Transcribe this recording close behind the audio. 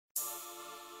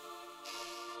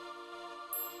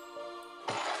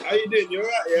How you doing? You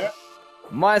alright, yeah?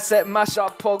 Mindset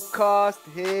Mashup Podcast,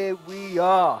 here we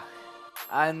are.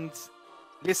 And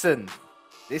listen,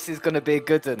 this is gonna be a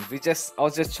good one. I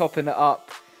was just chopping it up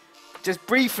just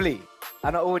briefly,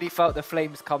 and I already felt the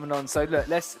flames coming on. So look,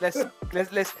 let's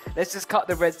just cut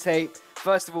the red tape.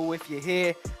 First of all, if you're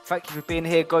here, thank you for being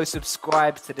here. Go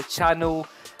subscribe to the channel.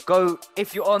 Go,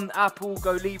 if you're on Apple,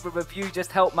 go leave a review.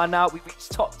 Just help man out. We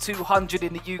reached top 200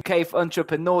 in the UK for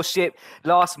entrepreneurship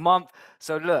last month.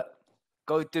 So look,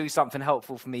 go do something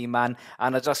helpful for me, man.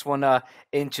 And I just want to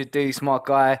introduce my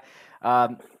guy,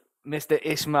 Mr.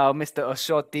 Ishmael, Mr.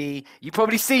 Oshodi. You've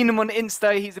probably seen him on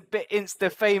Insta. He's a bit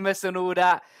Insta famous and all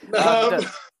that.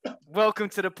 Welcome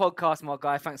to the podcast, my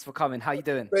guy. Thanks for coming. How you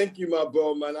doing? Thank you, my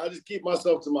bro, man. I just keep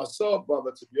myself to myself,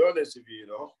 brother, to be honest with you, you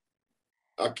know.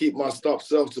 I keep my stuff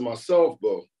self to myself,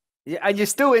 bro. Yeah, and you're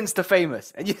still Insta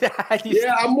famous. Yeah,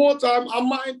 I'm more time. I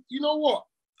might, you know what?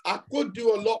 I could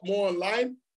do a lot more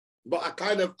online, but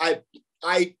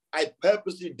I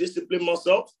purposely discipline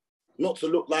myself not to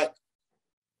look like,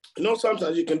 you know,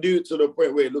 sometimes you can do it to the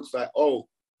point where it looks like, oh,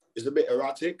 it's a bit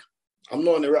erratic. I'm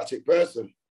not an erratic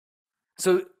person.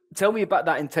 So tell me about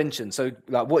that intention. So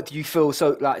like, what do you feel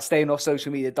so like staying off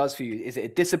social media does for you? Is it a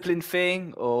discipline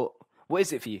thing or what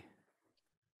is it for you?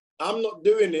 I'm not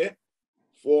doing it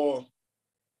for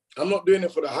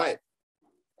the hype.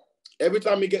 Every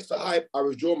time it gets the hype, I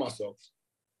withdraw myself.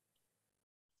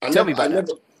 Tell me about that.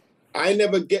 I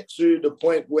never get to the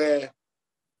point where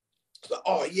it's like,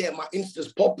 oh yeah, my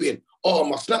Insta's popping. Oh,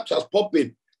 my Snapchat's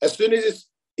popping. As soon as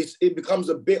it becomes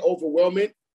a bit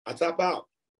overwhelming, I tap out.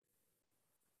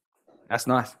 That's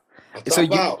nice. I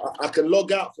tap out. I can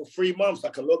log out for 3 months. I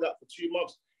can log out for 2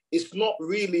 months. It's not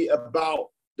really about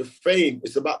the fame.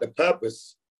 It's about the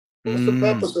purpose. What's the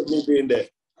purpose of me being there?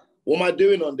 What am I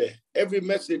doing on there? Every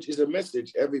message is a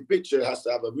message. Every picture has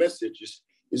to have a message.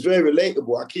 It's very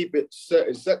relatable. I keep it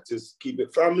certain sectors. Keep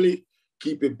it family.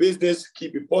 Keep it business.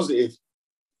 Keep it positive.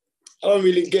 I don't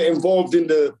really get involved in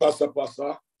the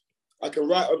pasa. I can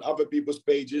write on other people's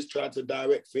pages, try to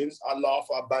direct things. I laugh,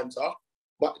 I banter.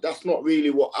 But that's not really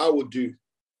what I would do.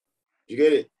 You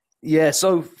get it? Yeah,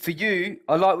 so for you,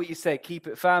 I like what you said. Keep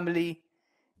it family,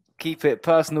 keep it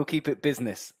personal, keep it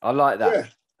business. I like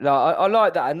that. Yeah. I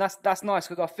like that. And that's nice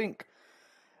because I think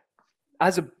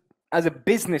as a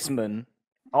businessman,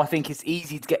 I think it's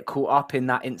easy to get caught up in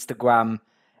that Instagram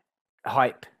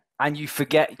hype. And you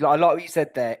forget, like what you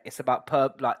said there, it's about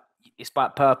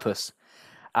purpose.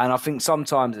 And I think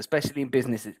sometimes, especially in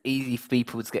business, it's easy for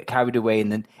people to get carried away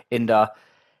in the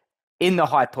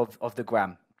hype of the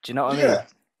gram. Do you know what I mean?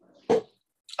 Yeah.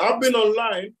 I've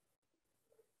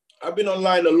been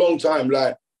online a long time.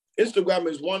 Like, Instagram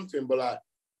is one thing, but like,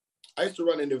 I used to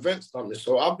run an events company.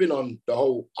 So I've been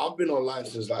online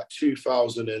since like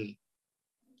 2000 and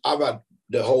I've had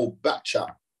the whole back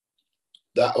chat,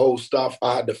 that whole stuff.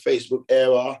 I had the Facebook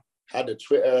era, had the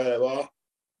Twitter era,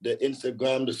 the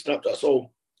Instagram, the Snapchat.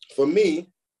 So for me,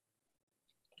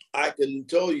 I can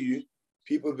tell you,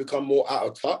 people become more out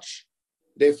of touch.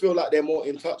 They feel like they're more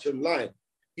in touch online.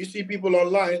 You see people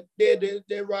online,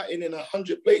 they're writing in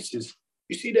 100 places.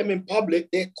 You see them in public,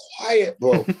 they're quiet,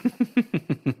 bro.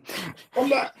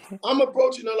 I'm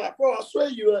approaching her like, bro, I swear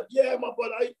you are, yeah, my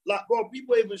brother. Like, bro,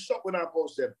 people are even shocked when I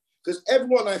post them. Because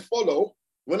everyone I follow,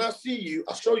 when I see you,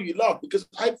 I show you love because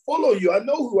I follow you. I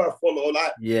know who I follow.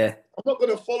 Like, yeah, I'm not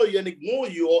going to follow you and ignore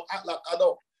you or act like I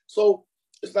don't. So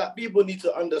it's like people need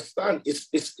to understand it's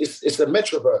a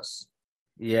metaverse.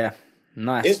 Yeah,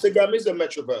 nice. Instagram is a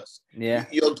metaverse. Yeah.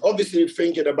 You're obviously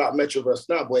thinking about metaverse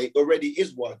now, but it already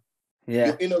is one. Yeah.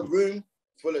 You're in a room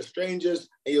full of strangers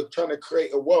and you're trying to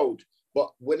create a world. But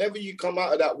whenever you come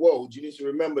out of that world, you need to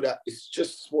remember that it's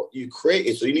just what you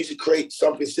created. So you need to create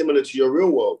something similar to your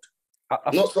real world.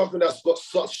 Not something that's got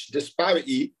such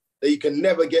disparity that you can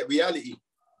never get reality.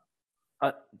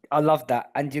 I love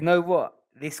that. And you know what?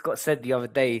 This got said the other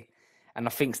day, and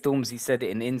I think Stormzy said it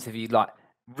in an interview, like,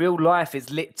 real life is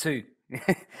lit too.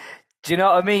 Do you know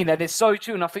what I mean? And it's so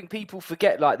true. And I think people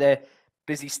forget, like, they're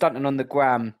busy stunting on the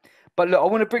gram. But look, I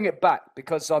want to bring it back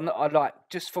because I like,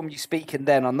 just from you speaking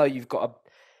then, I know you've got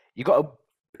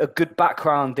a good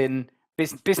background in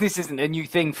business. Business isn't a new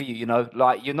thing for you, you know,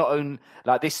 like you're not on,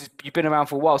 like you've been around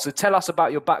for a while. So tell us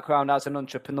about your background as an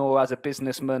entrepreneur, as a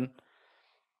businessman.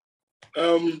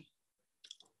 I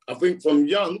think from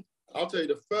young, I'll tell you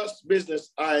the first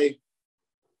business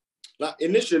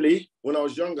initially when I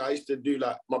was younger, I used to do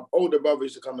like, my older brother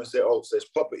used to come and say, oh, so there's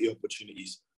property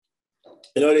opportunities.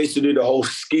 You know, they used to do the whole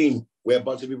scheme where a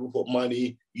bunch of people put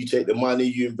money, you take the money,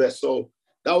 you invest. So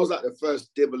that was like the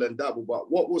first dibble and dabble. But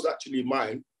what was actually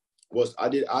mine was I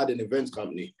had an events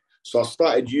company. So I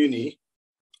started uni.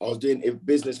 I was doing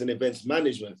business and events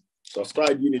management. So I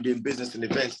started uni doing business and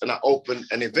events, and I opened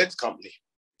an events company,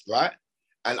 right?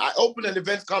 And I opened an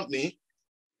events company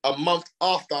a month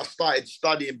after I started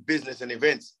studying business and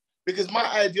events, because my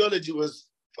ideology was,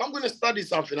 if I'm going to study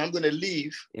something, I'm going to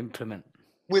leave. Implement.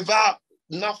 Without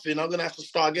nothing, I'm going to have to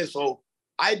start again. So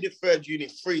I deferred uni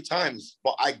 3 times,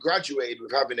 but I graduated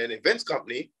with having an events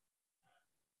company,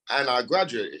 and I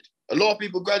graduated. A lot of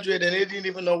people graduated and they didn't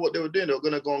even know what they were doing. They were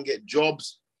going to go and get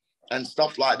jobs and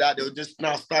stuff like that. They were just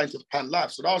now starting to plan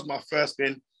life. So that was my first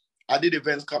thing. I did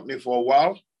events company for a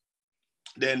while.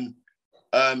 Then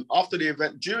after the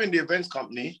event, during the events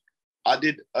company, I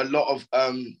did a lot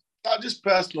of just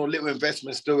personal little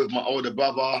investments still with my older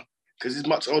brother, because he's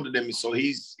much older than me. So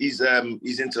he's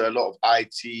into a lot of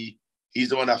IT. He's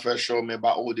the one that first showed me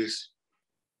about all this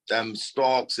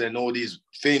stocks and all these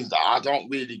things that I don't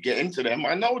really get into them.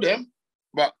 I know them,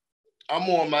 but I'm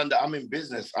more a man that I'm in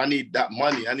business. I need that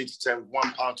money. I need to turn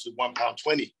 £1 to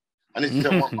 £1.20. I need to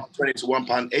turn £1.20 to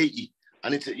 £1.80. I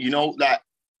need to, like,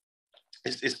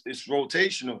 it's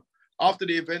rotational. After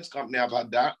the events company, I've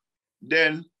had that.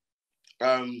 Then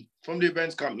from the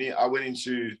events company, I went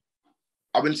into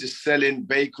selling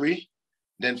bakery.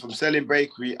 Then from selling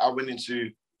bakery, I went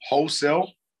into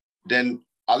wholesale. Then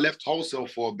I left wholesale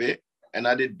for a bit and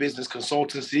I did business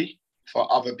consultancy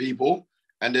for other people.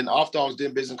 And then after I was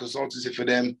doing business consultancy for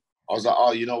them, I was like,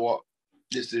 oh, you know what?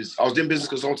 I was doing business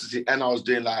consultancy and I was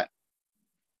doing like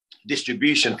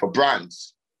distribution for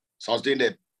brands. So I was doing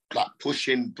like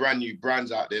pushing brand new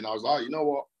brands out there. And I was like, oh, you know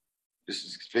what? This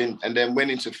is thing. And then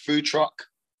went into food truck.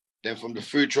 Then from the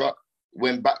food truck,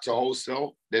 went back to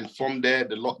wholesale. Then from there,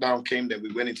 the lockdown came. Then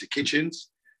we went into kitchens.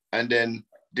 And then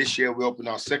this year we opened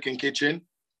our second kitchen.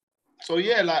 So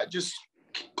yeah, like just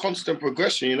constant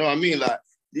progression, you know what I mean? Like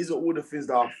these are all the things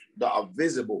that are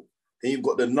visible. And you've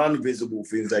got the non-visible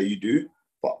things that you do.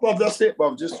 But bruv, that's it,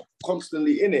 bruv, just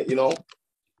constantly in it, you know?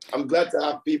 I'm glad to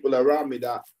have people around me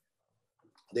that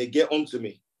they get onto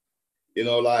me. You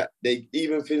know, like they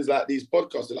even things like these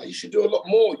podcasts, they're like, you should do a lot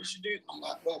more. You should do. I'm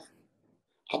like, bruv,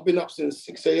 I've been up since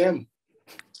 6 a.m.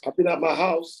 I've been at my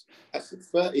house at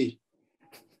 6:30.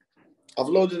 I've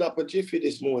loaded up a jiffy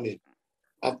this morning.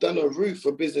 I've done a route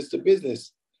for business to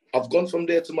business. I've gone from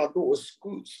there to my daughter's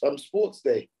sports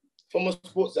day. From a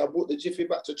sports day, I brought the jiffy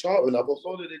back to Charlton. I've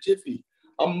offloaded the jiffy.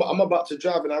 I'm about to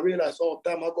drive and I realized, oh,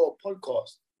 damn, I got a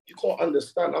podcast. You can't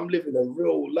understand. I'm living a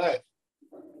real life.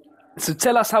 So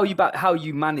tell us how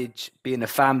you manage being a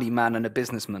family man and a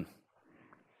businessman.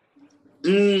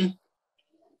 My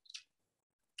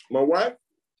wife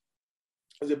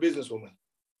is a businesswoman.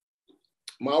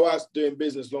 My wife's doing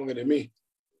business longer than me.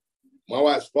 My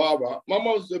wife's father, my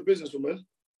mom's a businesswoman,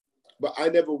 but I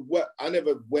never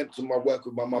went to my work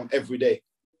with my mom every day.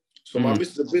 So my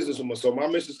missus is a businesswoman. So my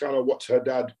missus kind of watched her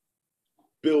dad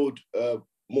build a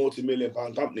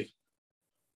multi-million-pound company.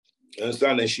 You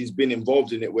understand? And she's been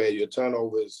involved in it where your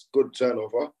turnover is good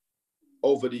turnover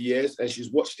over the years. And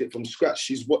she's watched it from scratch.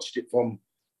 She's watched it from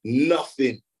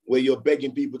nothing, where you're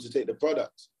begging people to take the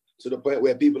product, to the point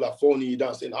where people are phoning you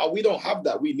down saying, oh, we don't have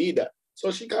that, we need that.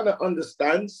 So she kind of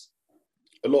understands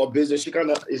a lot of business. She kind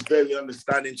of is very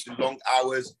understanding to long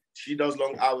hours. She does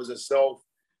long hours herself.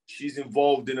 She's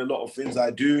involved in a lot of things I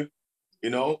do, you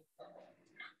know.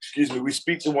 Excuse me, we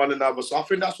speak to one another. So I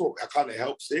think that's what kind of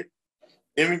helps it.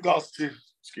 In regards to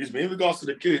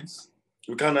the kids,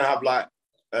 we kind of have like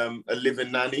a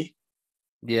living nanny.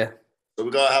 Yeah. So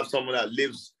we gotta have someone that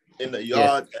lives in the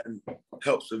yard and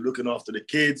helps with looking after the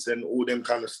kids and all them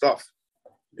kind of stuff.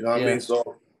 You know what I mean?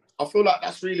 So I feel like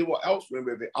that's really what helps me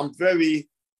with it.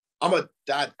 I'm a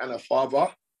dad and a father,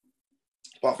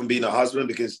 apart from being a husband,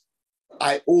 because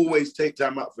I always take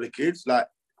time out for the kids. Like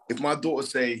if my daughter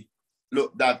say,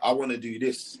 look, Dad, I want to do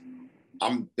this,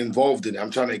 I'm involved in it.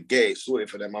 I'm trying to get it sorted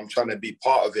for them. I'm trying to be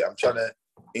part of it. I'm trying to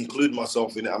include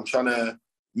myself in it. I'm trying to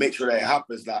make sure that it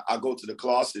happens. Like I go to the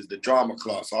classes, the drama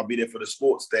class. I'll be there for the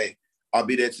sports day. I'll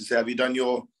be there to say, have you done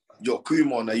your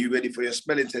Kumon? Are you ready for your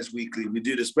spelling test weekly? We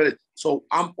do the spelling. So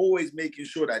I'm always making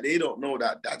sure that they don't know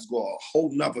that Dad's got a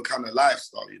whole nother kind of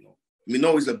lifestyle, you know. We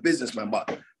know he's a businessman,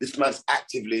 but this man's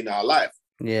actively in our life.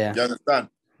 Yeah. You understand?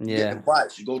 Yeah. You get the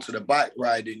bikes, you go to the bike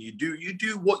ride and you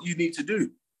do what you need to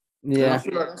do. Yeah. And I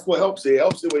feel like that's what helps it. It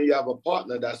helps it when you have a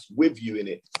partner that's with you in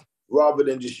it, rather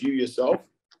than just you yourself,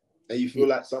 and you feel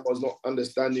like someone's not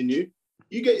understanding you.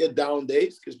 You get your down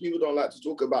days, because people don't like to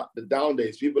talk about the down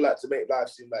days. People like to make life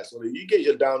seem like something. You get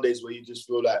your down days where you just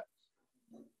feel like,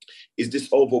 is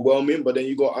this overwhelming? But then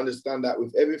you got to understand that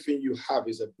with everything you have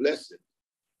is a blessing.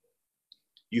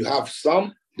 You have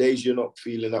some days you're not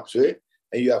feeling up to it.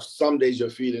 and you have some days you're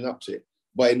feeling up to it.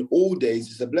 But in all days,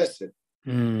 it's a blessing.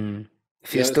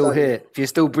 If you're still here, if you're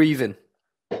still breathing.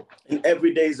 And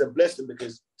every day is a blessing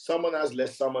because someone has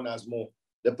less, someone has more.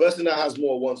 The person that has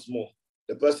more wants more.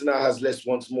 The person that has less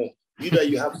wants more. You know,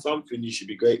 you have something, you should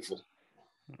be grateful.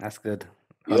 That's good.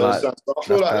 You understand? So I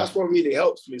feel like that's what really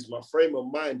helps me is my frame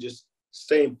of mind, just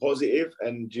staying positive.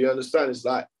 And do you understand? It's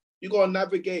like, you got to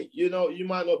navigate. You know, you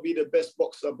might not be the best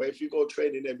boxer, but if you go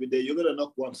training every day, you're going to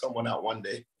knock someone out one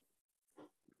day.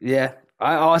 Yeah,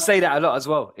 I say that a lot as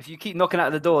well. If you keep knocking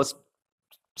out the doors,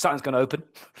 something's going to open.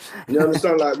 You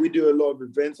understand? Like, we do a lot of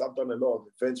events. I've done a lot of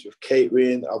events with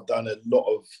catering. I've done a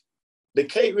lot of... The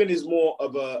catering is more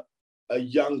of a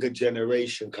younger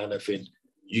generation kind of thing.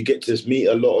 You get to meet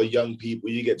a lot of young people.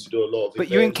 You get to do a lot of events. But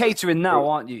you're in catering now,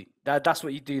 aren't you? That's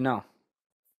what you do now.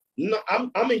 No,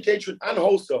 I'm in catering and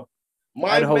wholesale.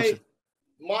 There's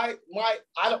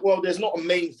not a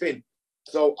main thing.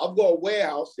 So I've got a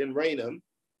warehouse in Raynham.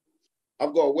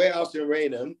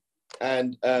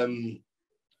 And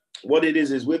what it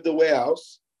is with the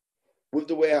warehouse,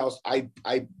 I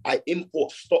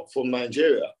import stock from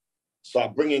Nigeria. So I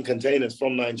bring in containers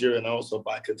from Nigeria and I also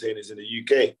buy containers in the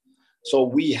UK.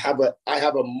 So I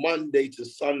have a Monday to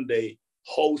Sunday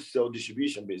wholesale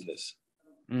distribution business.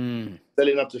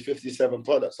 Selling up to 57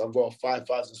 products. I've got a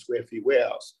 5,000 square feet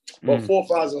warehouse. Well,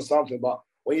 4,000 something, but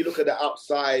when you look at the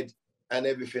outside and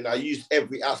everything, I use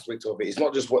every aspect of it. It's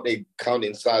not just what they count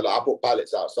inside. Like I put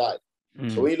pallets outside.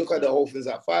 So when you look at the whole thing, it's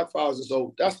at 5,000.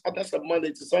 So that's a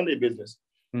Monday to Sunday business.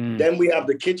 Then we have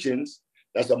the kitchens.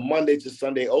 That's a Monday to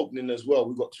Sunday opening as well.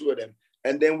 We've got 2 of them.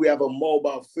 And then we have a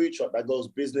mobile food truck that goes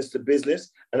business to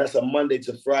business. And that's a Monday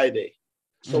to Friday.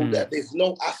 So that there's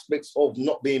no aspects of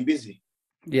not being busy.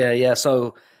 Yeah.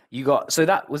 So you got,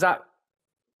 that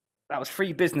was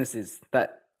 3 businesses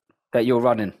that you're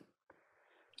running.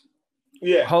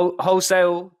 Yeah.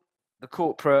 Wholesale, the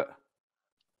corporate,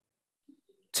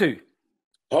 2.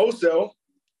 Wholesale,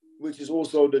 which is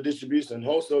also the distribution.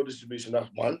 Wholesale distribution, that's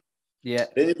 1. Yeah.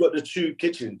 Then you've got the 2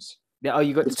 kitchens. Yeah. Oh,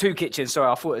 you got 2 kitchens. Sorry,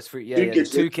 I thought it was 3. Yeah.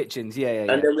 2 kitchens. Yeah.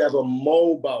 And then we have a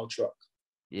mobile truck.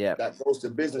 Yeah. That goes to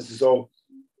businesses. So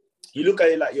you look at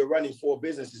it like you're running 4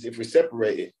 businesses if we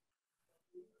separate it.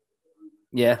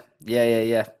 Yeah.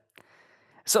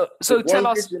 So tell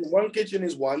us. One kitchen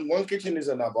is one kitchen is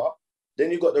another.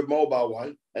 Then you've got the mobile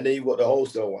one, and then you've got the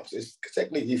wholesale one. So it's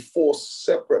technically 4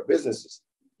 separate businesses.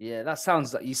 Yeah, that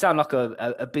sounds like you sound like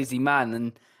a busy man.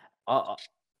 And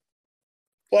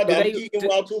but I'm eating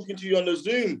while talking to you on the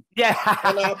Zoom. Yeah.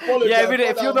 And I apologize. Yeah,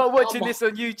 if you're not watching this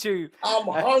on YouTube. I'm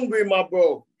hungry, my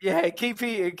bro. Yeah, keep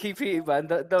eating, man.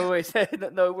 No worries.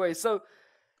 No worries. So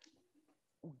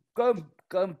going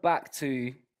back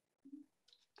to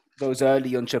those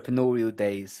early entrepreneurial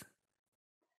days,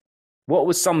 what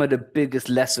was some of the biggest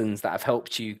lessons that have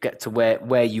helped you get to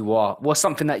where you are? What's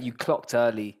something that you clocked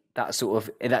early that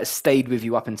stayed with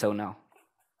you up until now?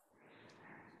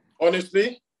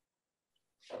 Honestly,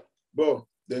 bro,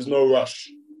 there's no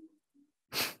rush.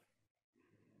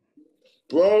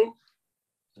 Bro,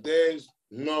 there's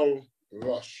no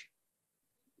rush.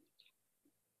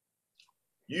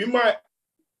 You might,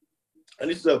 and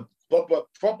this is a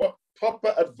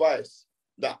proper advice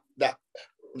that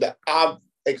I've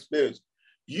experienced.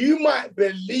 You might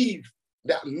believe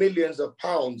that millions of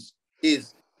pounds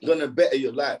is gonna better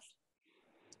your life.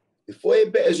 Before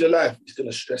it betters your life, it's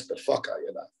gonna stress the fuck out of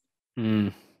your life.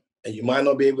 And you might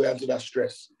not be able to handle that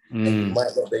stress. And you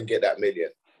might not then get that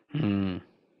million.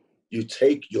 You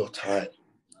take your time.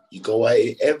 You go at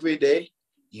it every day.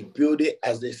 You build it,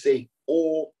 as they say,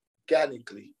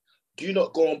 organically. Do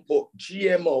not go and put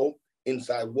GMO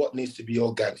inside what needs to be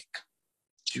organic.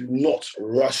 Do not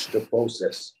rush the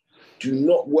process. Do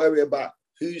not worry about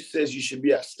who says you should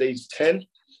be at stage 10.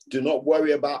 Do not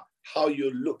worry about how you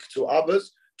look to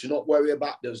others. Do not worry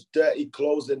about those dirty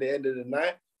clothes at the end of the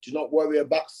night. Do not worry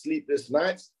about sleepless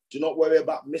nights. Do not worry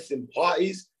about missing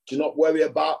parties. Do not worry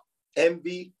about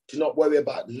envy. Do not worry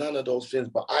about none of those things.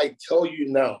 But I tell you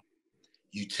now,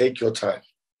 you take your time.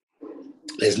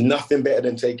 There's nothing better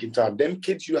than taking time. Them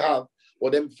kids you have,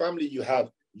 or them family you have,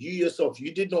 you yourself,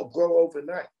 you did not grow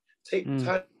overnight. Take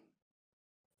time.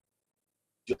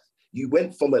 You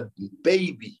went from a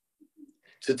baby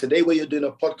to today where you're doing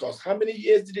a podcast. How many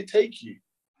years did it take you?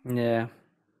 Yeah.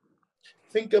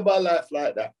 Think about life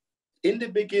like that. In the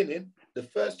beginning, the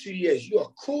first 2 years, you are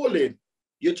crawling.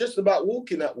 You're just about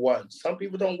walking at 1. Some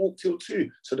people don't walk till 2.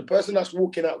 So the person that's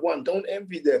walking at 1, don't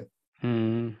envy them.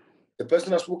 The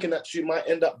person that's walking at 2 might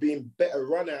end up being better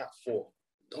runner at 4.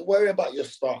 Don't worry about your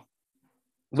start.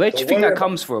 Where do you think that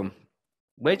comes from?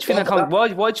 Where do you think that comes? Why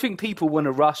do you think people want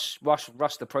to rush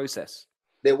the process?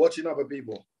 They're watching other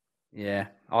people. Yeah,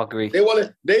 I agree.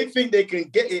 They think they can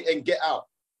get it and get out.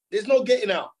 There's no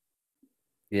getting out.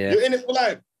 Yeah. You're in it for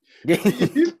life.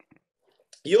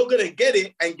 You're going to get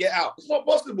it and get out. It's not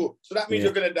possible. So that means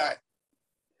you're going to die.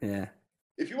 Yeah.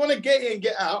 If you want to get it and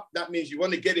get out, that means you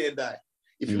want to get it and die.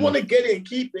 If you want to get it and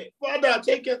keep it, brother,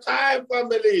 take your time,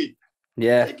 family.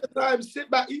 Yeah. Take your time, sit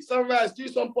back, eat some rice, do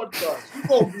some podcasts. You're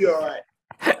going to be all right.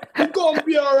 You're going to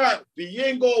be all right. But you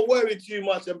ain't going to worry too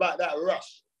much about that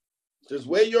rush. Because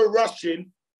when you're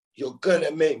rushing, you're going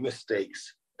to make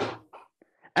mistakes.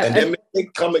 And then they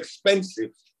become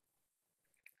expensive.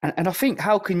 And I think,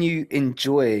 how can you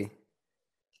enjoy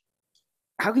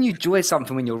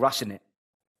something when you're rushing it?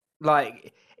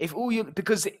 Like,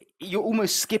 because you're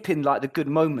almost skipping like the good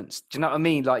moments. Do you know what I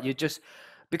mean? Like, you're just,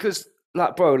 because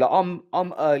like, bro, like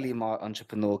I'm early in my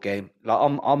entrepreneur game. Like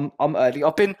I'm early.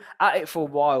 I've been at it for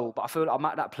a while, but I feel like I'm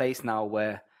at that place now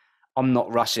where I'm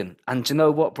not rushing. And do you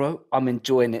know what, bro? I'm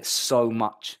enjoying it so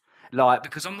much. Like,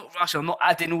 because I'm not rushing, I'm not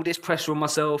adding all this pressure on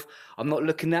myself. I'm not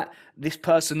looking at this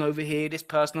person over here, this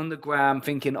person on the gram,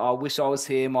 thinking, oh, I wish I was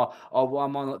him, or oh, why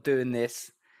am I not doing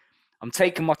this? I'm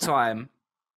taking my time,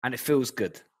 and it feels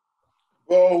good.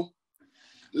 Well,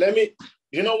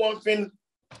 you know one thing,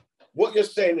 what you're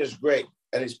saying is great,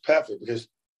 and it's perfect, because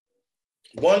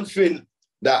one thing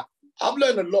that I've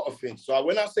learned a lot of things. So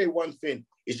when I say one thing,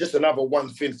 it's just another one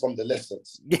thing from the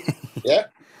lessons. Yeah?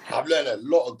 I've learned a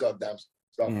lot of goddamn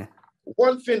stuff. Yeah.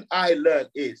 Another thing I've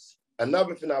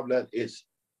learned is,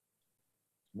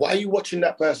 why are you watching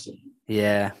that person?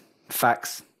 Yeah,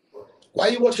 facts. Why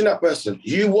are you watching that person?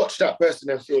 You watch that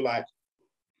person and feel like,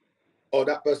 oh,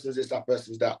 that person's this, that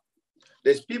person's that.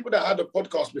 There's people that had a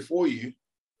podcast before you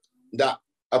that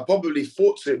are probably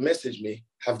thought to message me,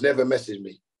 have never messaged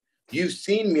me. You've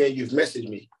seen me and you've messaged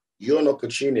me. You're an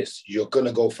opportunist. You're going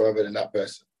to go further than that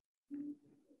person.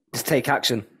 Just take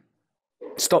action.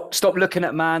 Stop looking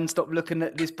at man. Stop looking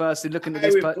at this person, looking at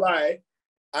this person. I reply,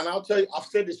 and I'll tell you, I've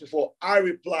said this before, I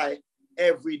reply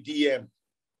every DM.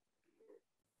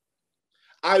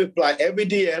 I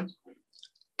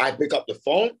pick up the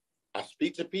phone. I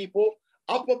speak to people.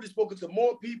 I've probably spoken to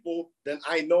more people than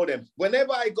I know them.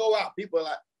 Whenever I go out, people are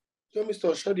like, you're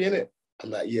Mr. Oshodi, innit? I'm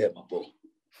like, yeah, my bro.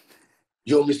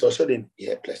 You're Mr. Oshodi?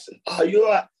 Yeah, blessing. Oh, you're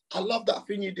right. I love that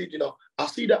thing you did, you know. I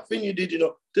see that thing you did, you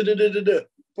know.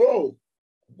 Bro,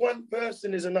 one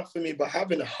person is enough for me, but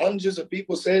having hundreds of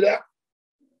people say that,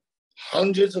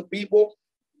 hundreds of people,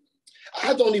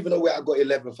 I don't even know where I got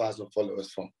 11,000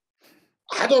 followers from.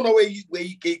 I don't know where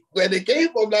they came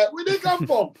from. Like, where they come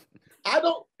from?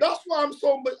 That's why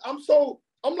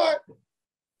I'm like,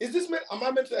 is this meant, am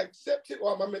I meant to accept it,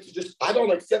 or am I meant to just, I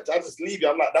don't accept it, I just leave you.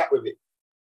 I'm like that with it.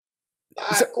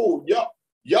 Cool.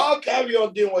 Y'all carry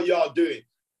on doing what y'all doing.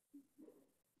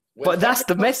 But that's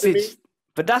the message.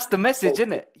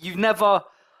 Isn't it? You've never,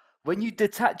 when you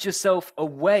detach yourself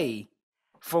away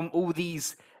from all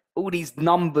these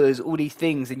numbers, all these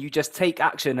things, and you just take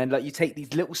action, and like you take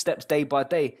these little steps day by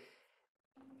day,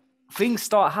 things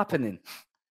start happening.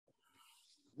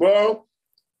 Well,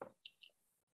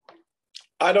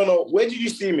 I don't know. Where did you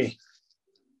see me?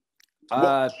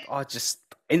 I just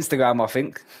Instagram, I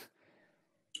think.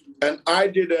 And I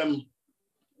did a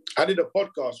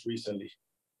podcast recently.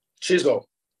 Chisel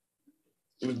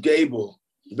with Gable.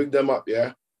 Big them up,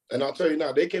 yeah? And I'll tell you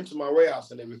now, they came to my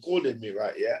warehouse and they recorded me,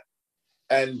 right, yeah?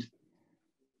 And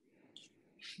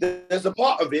there's a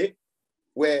part of it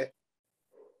where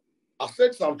I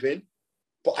said something,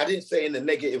 but I didn't say it in a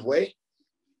negative way.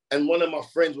 And one of my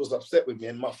friends was upset with me.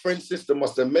 And my friend's sister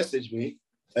must have messaged me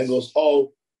and goes,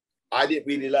 oh, I didn't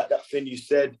really like that thing you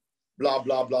said, blah,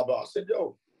 blah, blah, blah. I said,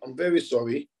 yo, I'm very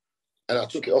sorry. And I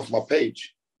took it off my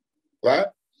page, right?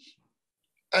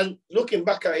 And looking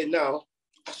back at it now,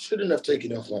 I shouldn't have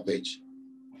taken it off my page.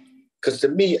 Because to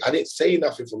me, I didn't say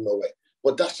nothing from nowhere.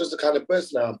 But that's just the kind of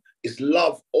person I am. It's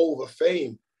love over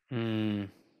fame. I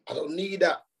don't need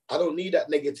that. I don't need that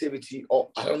negativity.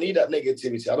 I don't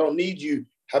need you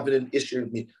having an issue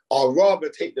with me. I'd rather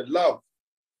take the love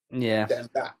than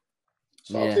that.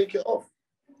 So I'll take it off.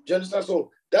 Do you understand?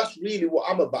 So that's really what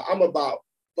I'm about. I'm about,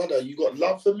 brother, you got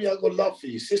love for me, I got love for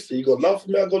you. Sister, you got love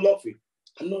for me, I got love for you.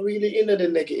 I'm not really into the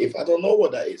negative. I don't know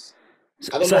what that is.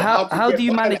 So how do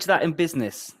you manage that in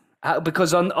business?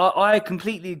 Because I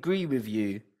completely agree with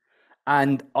you.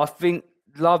 And I think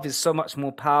love is so much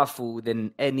more powerful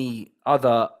than any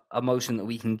other emotion that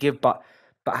we can give. But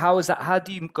how is that? How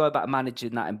do you go about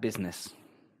managing that in business?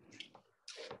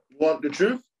 You want the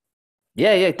truth?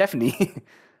 Yeah, definitely.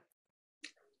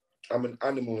 I'm an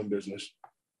animal in business.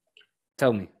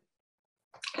 Tell me.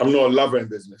 I'm not a lover in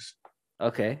business.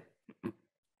 Okay.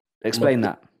 Explain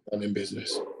that. running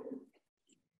business.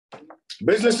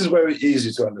 Business is very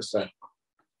easy to understand.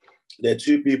 There are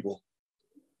two people.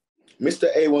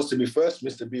 Mr. A wants to be first,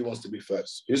 Mr. B wants to be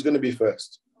first. Who's going to be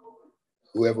first?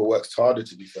 Whoever works harder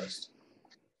to be first.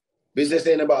 Business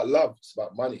ain't about love, it's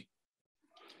about money.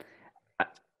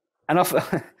 And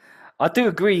I do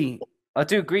agree. I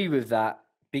do agree with that,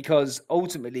 because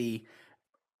ultimately,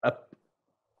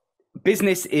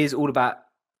 business is all about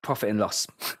profit and loss.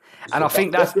 And I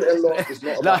think that's profit and loss. It's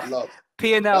not about love.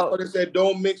 P&L. That's what they said.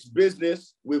 Don't mix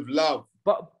business with love.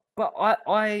 But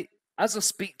I as I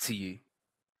speak to you,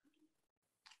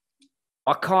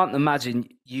 I can't imagine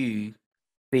you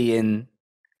being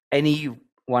anyone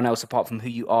else apart from who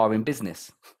you are in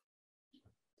business.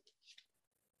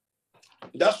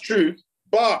 That's true,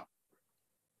 but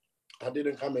I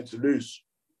didn't come here to lose.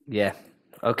 Yeah.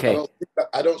 Okay.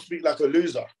 I don't speak like a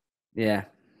loser. Yeah.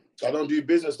 I don't do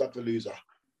business like a loser.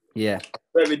 Yeah.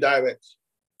 I'm very direct.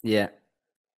 Yeah.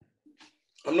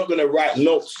 I'm not gonna write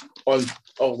notes on,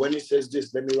 oh, when he says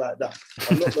this, let me write that.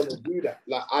 I'm not gonna do that.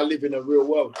 Like, I live in a real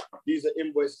world. These are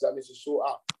invoices I need to sort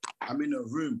out. I'm in a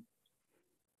room.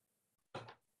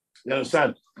 You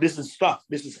understand? This is stuff.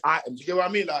 This is items. You get what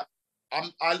I mean? Like,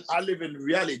 I live in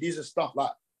reality. These are stuff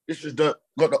like, this is got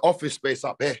the office space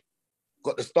up here,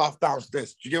 got the staff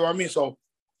downstairs. Do you get what I mean? So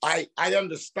I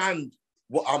understand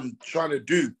what I'm trying to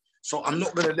do. So I'm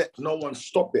not gonna let no one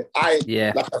stop it. Like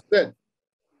I said,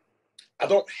 I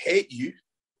don't hate you.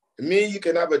 Me and you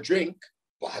can have a drink,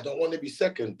 but I don't want to be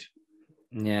second.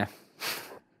 Yeah.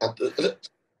 And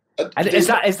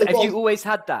have you always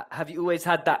had that? Have you always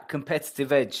had that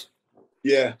competitive edge?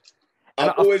 Yeah.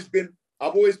 I've always been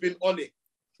on it.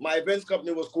 My events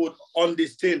company was called On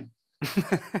This Tin.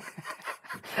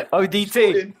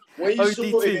 ODT. When you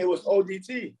saw it, it was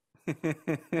ODT.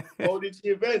 ODT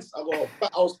events. I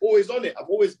was always on it. I've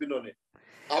always been on it.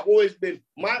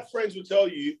 My friends will tell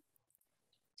you,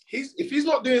 if he's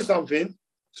not doing something,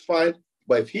 it's fine.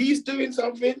 But if he's doing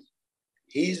something,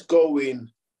 he's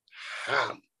going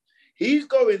ham. He's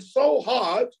going so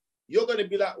hard, you're going to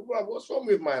be like, well, what's wrong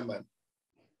with my man?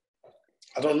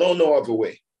 I don't know no other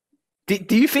way.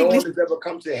 Do you think no one has ever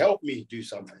come to help me do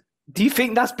something? Do you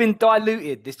think that's been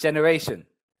diluted, this generation?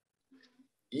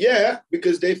 Yeah,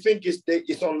 because they think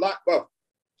it's on like, well,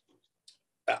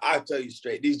 I tell you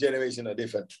straight, these generations are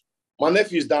different. My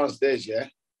nephew's downstairs, yeah?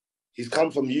 He's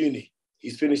come from uni.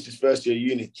 He's finished his first year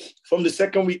uni. From the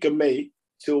second week of May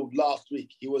till last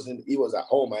week, he was at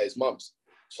home at his mum's.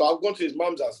 So I've gone to his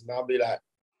mum's house and I'll be like,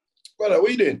 brother, what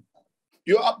are you doing?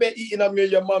 You're up there eating up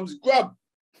your mum's grub.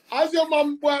 How's your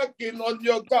mum working on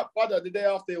your grub? Brother, the day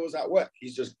after he was at work,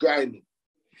 he's just grinding.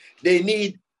 They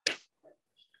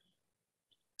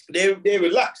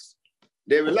relax.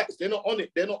 They're relaxed. They're not on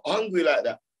it. They're not hungry like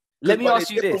that. Let me ask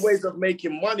you this. Different ways of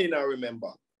making money now,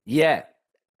 remember. Yeah.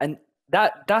 And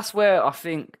that's where I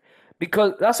think,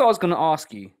 because that's what I was going to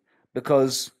ask you,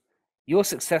 because you're a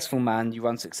successful man, you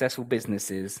run successful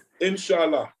businesses.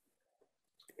 Inshallah.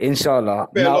 Pay a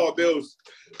lot of bills.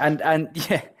 And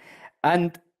yeah.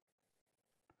 And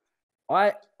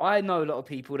I know a lot of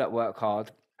people that work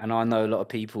hard, and I know a lot of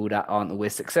people that aren't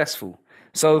always successful.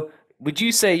 So would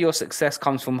you say your success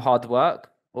comes from hard work,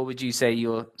 or would you say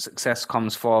your success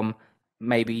comes from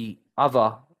maybe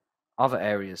other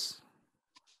areas?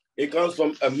 It comes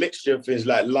from a mixture of things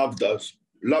like love does.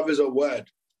 Love is a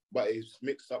word, but it's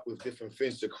mixed up with different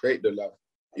things to create the love.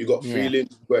 You got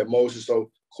feelings, you got emotions, so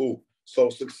cool. So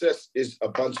success is a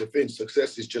bunch of things.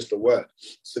 Success is just a word.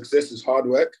 Success is hard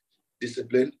work,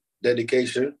 discipline,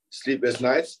 dedication, sleepless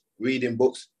nights, reading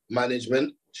books,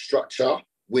 management, structure,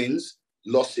 wins,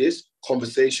 losses,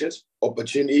 conversations,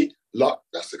 opportunity, luck.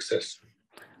 That's success.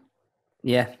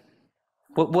 Yeah.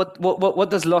 What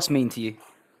does loss mean to you?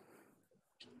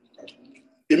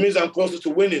 It means I'm closer to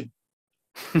winning.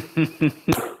 You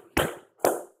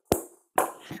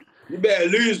better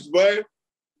lose, boy.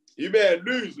 You better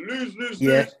lose,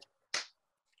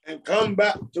 and come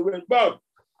back to win. Bro,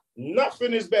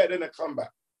 nothing is better than a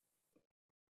comeback.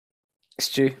 It's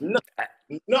true.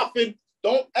 Nothing.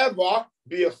 Don't ever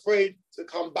be afraid to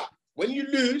come back. When you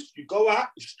lose, you go out,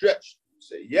 you stretch.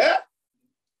 Say, yeah,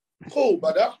 cool,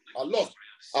 brother. I lost,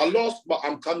 but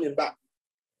I'm coming back.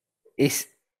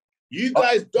 You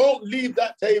guys don't leave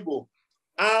that table.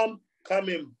 I'm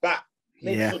coming back.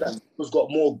 Make sure that it's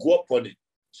got more guap on it.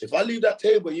 So if I leave that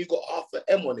table and you got half an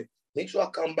M on it, make sure I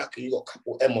come back and you got a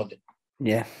couple M on it.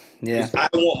 Yeah. I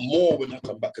want more when I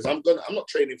come back, because I'm not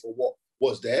training for what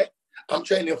was there. I'm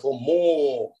training for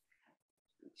more.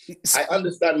 I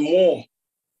understand more.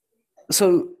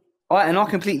 So, I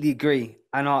completely agree.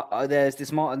 And there's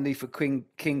this Martin Luther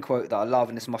King quote that I love,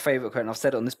 and it's my favorite quote, and I've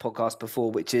said it on this podcast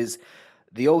before, which is,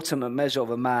 the ultimate measure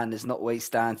of a man is not where he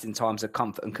stands in times of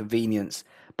comfort and convenience,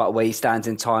 but where he stands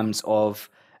in times of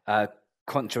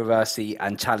controversy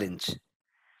and challenge.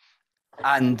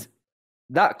 And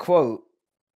that quote,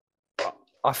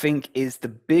 I think, is the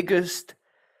biggest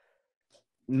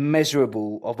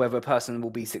measurable of whether a person will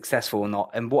be successful or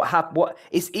not. And what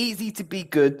it's easy to be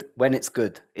good when it's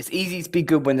good. It's easy to be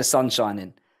good when the sun's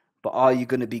shining, but are you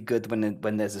going to be good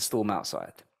when there's a storm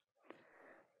outside?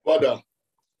 Brother,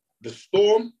 the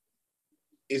storm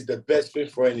is the best thing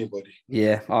for anybody.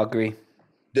 Yeah, I agree.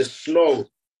 The snow,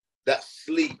 that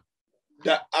sleet,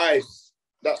 that ice,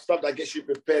 that stuff that gets you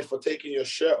prepared for taking your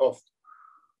shirt off.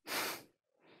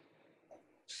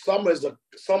 Summer's a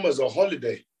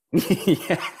holiday.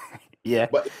 Yeah.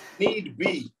 But if need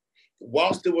be,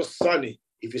 whilst it was sunny,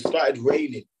 if it started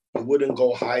raining, you wouldn't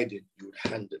go hiding. You would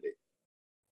handle it.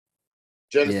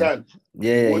 Do you understand?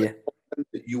 Yeah.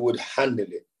 You would handle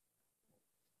it.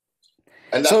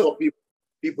 And that's what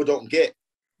people don't get.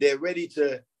 They're ready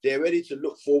to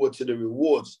look forward to the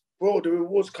rewards. Bro, the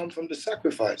rewards come from the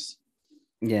sacrifice.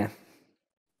 Yeah.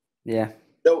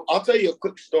 So I'll tell you a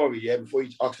quick story, before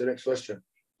you ask the next question.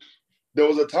 There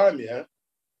was a time,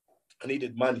 I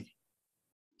needed money.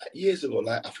 Years ago,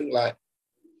 I think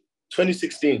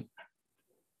 2016,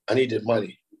 I needed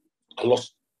money. I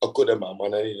lost a good amount of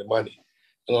money. I needed money.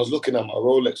 And I was looking at my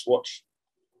Rolex watch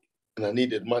and I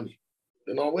needed money.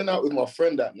 And I went out with my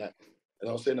friend that night and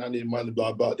I was saying I need money,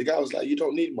 blah, blah. The guy was like, you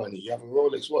don't need money. You have a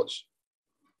Rolex watch.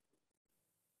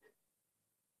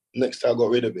 Next time I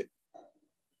got rid of it.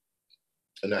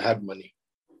 And I had money.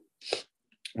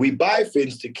 We buy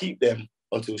things to keep them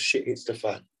until shit hits the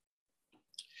fan.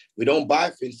 We don't buy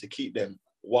things to keep them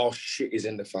while shit is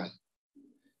in the fan.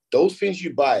 Those things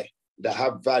you buy that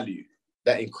have value,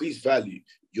 that increase value,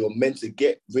 you're meant to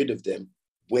get rid of them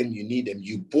when you need them.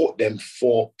 You bought them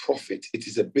for profit. It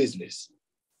is a business.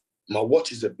 My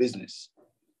watch is a business.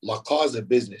 My car is a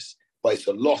business, but it's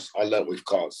a loss I learned with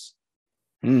cars.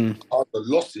 Cars are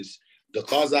losses. The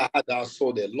cars I had, I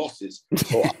saw their losses.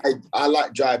 So I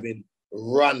like driving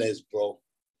runners, bro.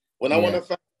 When I want a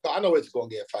fancy car, I know where to go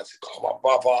and get a fancy car. My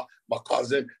brother, my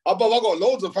cousin. I got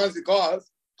loads of fancy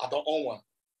cars. I don't own one.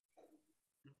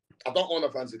 I don't own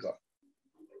a fancy car.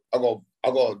 I got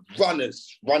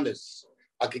runners.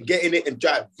 I can get in it and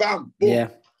drive, van, boom,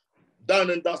 done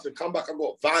and dusted, come back, I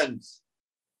got vans.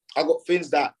 I got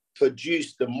things that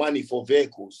produce the money for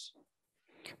vehicles.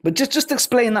 But just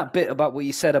explain that bit about what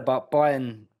you said about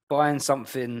buying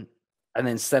something and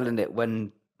then selling it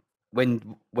when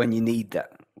you need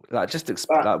that. Why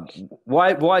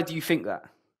do you think that?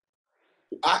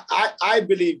 I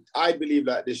believe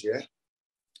like this,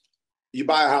 You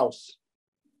buy a house.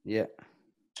 Yeah.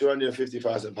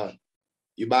 £250,000.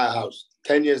 You buy a house.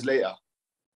 10 years later,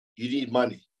 you need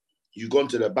money. You gone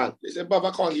to the bank. They said, bruv,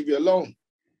 I can't give you a loan.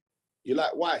 You're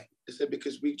like, why? They said,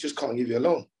 because we just can't give you a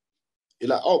loan. You're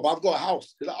like, oh, but I've got a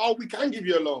house. They're like, oh, we can give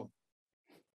you a loan.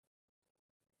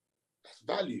 That's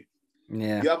value.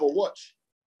 Yeah. You have a watch.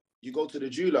 You go to the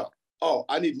jeweler. Oh,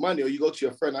 I need money. Or you go to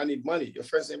your friend, I need money. Your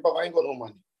friend saying, bruv, I ain't got no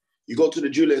money. You go to the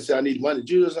jeweler and say, I need money. The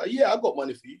jeweler's like, yeah, I got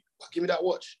money for you. Give me that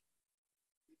watch.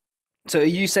 So are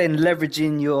you saying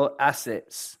leveraging your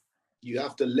assets? You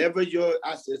have to leverage your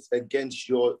assets against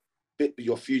your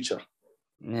future.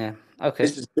 Yeah. Okay.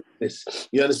 This is business.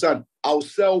 You understand? I'll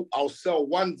sell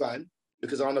one van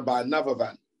because I want to buy another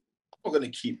van. I'm not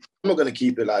gonna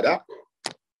keep it like that.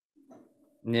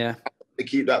 Yeah. I'm gonna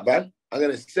keep that van. I'm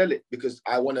gonna sell it because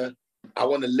I wanna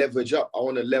leverage up. I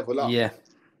wanna level up. Yeah.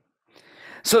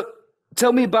 So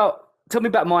tell me about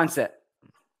mindset.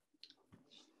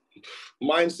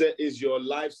 Mindset is your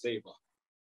lifesaver.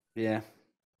 Yeah.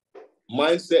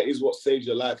 Mindset is what saves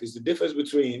your life. It's the difference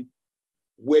between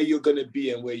where you're going to be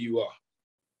and where you are.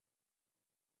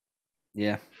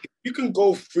 Yeah. You can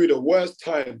go through the worst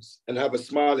times and have a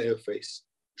smile on your face.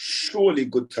 Surely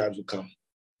good times will come.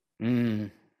 And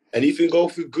if you can go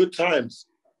through good times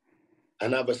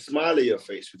and have a smile on your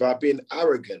face without being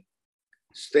arrogant,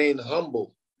 staying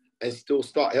humble, and still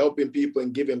start helping people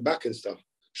and giving back and stuff,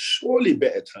 surely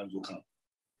better times will come.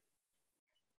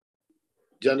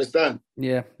 Do you understand?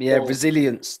 Yeah. So,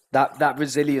 resilience. That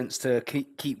resilience to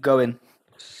keep going.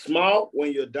 Smile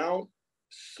when you're down.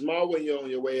 Smile when you're on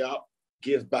your way up.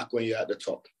 Give back when you're at the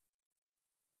top.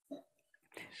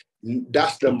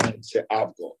 That's the mindset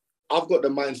I've got. I've got the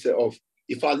mindset of,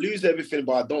 if I lose everything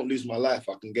but I don't lose my life,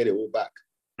 I can get it all back.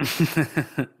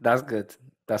 That's good.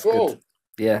 That's good.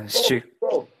 Yeah, it's true.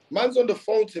 Bro, man's on the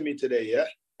phone to me today,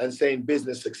 and saying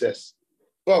business success.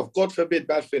 Bro, God forbid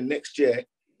bad thing next year,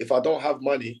 if I don't have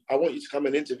money, I want you to come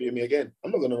and interview me again.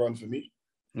 I'm not going to run from you.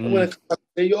 I'm Mm. going to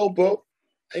say, yo, bro,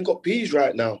 I ain't got peas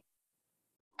right now.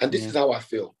 And this Yeah. is how I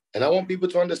feel. And I want people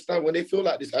to understand when they feel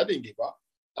like this, I didn't give up.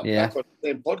 I'm Yeah. back on the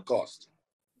same podcast.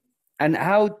 And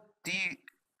how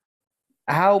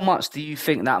much do you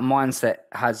think that mindset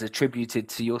has attributed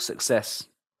to your success?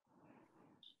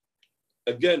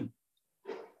 Again,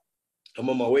 I'm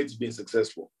on my way to being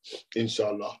successful,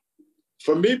 inshallah.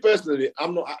 For me personally,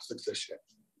 I'm not at success yet.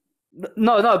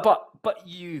 No, but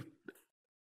you.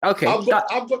 Okay, I've got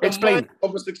the explain. mind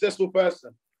of a successful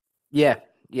person. Yeah.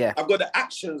 I've got the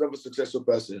actions of a successful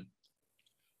person.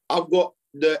 I've got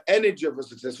the energy of a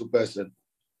successful person.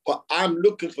 But I'm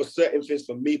looking for certain things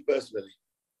for me personally.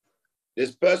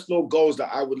 There's personal goals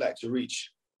that I would like to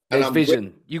reach. There's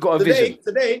vision. You got a vision.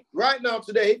 Today,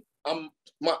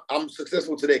 I'm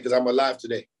successful today because I'm alive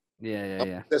today.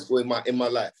 Yeah. Successful in my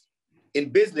life. In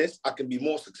business, I can be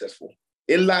more successful.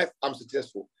 In life, I'm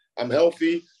successful. I'm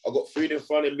healthy. I've got food in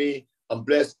front of me. I'm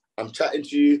blessed. I'm chatting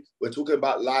to you. We're talking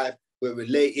about life. We're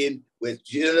relating.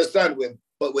 You understand?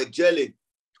 But we're gelling.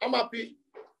 I'm happy.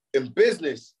 In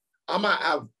business, I might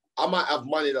have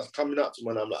money that's coming up to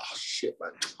me and I'm like, oh shit,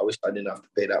 man, I wish I didn't have to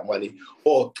pay that money.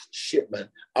 Or shit, man,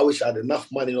 I wish I had enough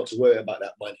money not to worry about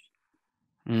that money.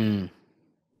 Mm.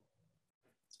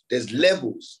 There's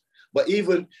levels. But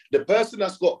even the person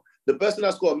that's got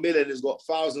 $1 million has got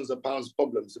thousands of pounds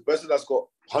problems. The person that's got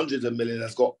hundreds of millions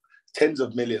has got tens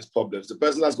of millions problems. The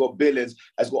person that's got billions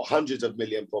has got hundreds of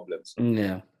million problems.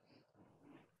 Yeah.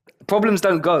 Problems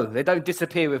don't go. They don't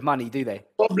disappear with money, do they?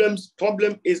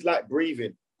 Problem is like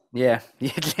breathing. Yeah,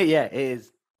 it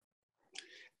is.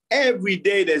 Every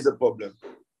day there's a problem.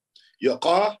 Your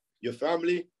car, your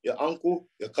family, your uncle,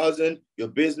 your cousin, your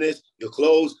business, your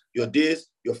clothes, your this,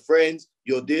 your friends,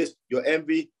 your this, your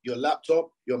envy, your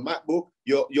laptop, your MacBook,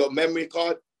 your memory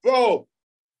card. Bro,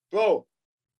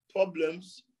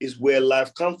 problems is where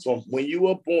life comes from. When you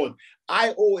were born,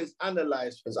 I always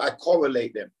analyze things. I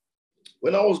correlate them.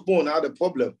 When I was born, I had a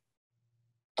problem.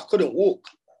 I couldn't walk.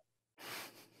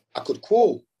 I could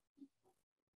crawl,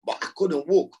 but I couldn't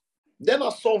walk. Then I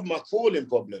solved my crawling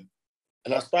problem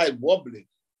and I started wobbling.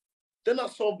 Then I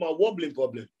solved my wobbling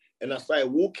problem and I started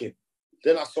walking.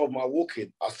 Then I solved my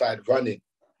walking. I started running.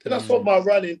 Then I solved my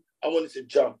running. I wanted to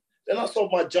jump. Then I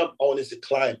solved my jump. I wanted to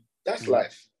climb. That's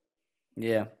life.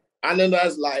 Yeah. And then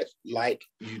that's life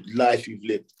you've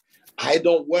lived. I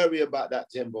don't worry about that,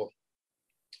 Timbo.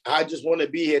 I just want to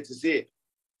be here to see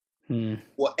it.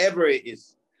 Whatever it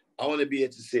is, I want to be here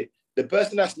to see it. The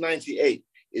person that's 98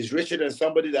 is richer than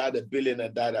somebody that had $1 billion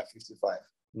and died at 55.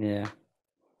 Yeah.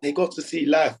 They got to see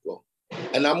life, bro.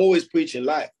 And I'm always preaching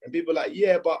life. And people are like,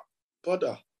 yeah, but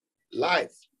brother,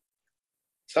 life.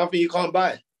 Something you can't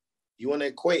buy. You want to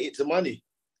equate it to money.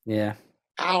 Yeah.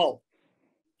 How?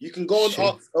 You can go and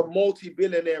ask a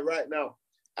multi-billionaire right now.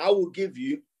 I will give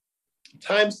you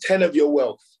times 10 of your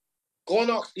wealth. Go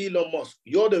and ask Elon Musk.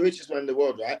 You're the richest man in the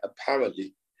world, right?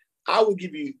 Apparently. I will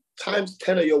give you times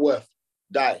 10 of your worth.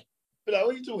 Die. Be like,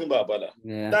 what are you talking about, brother?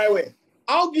 Yeah. Die away.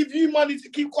 I'll give you money to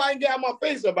keep quiet and get out of my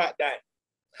face about that.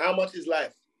 How much is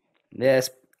life?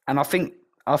 Yes. And I think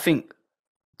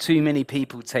too many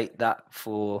people take that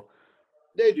for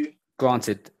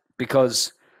granted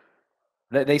because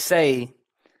they say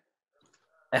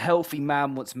a healthy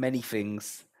man wants many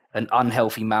things, an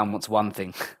unhealthy man wants one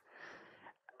thing.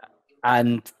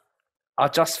 And I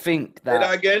just think that, say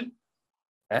that again.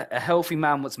 A healthy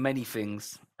man wants many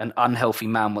things, an unhealthy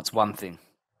man wants one thing.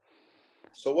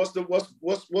 So what's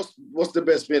the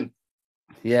best thing?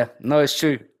 Yeah, no, it's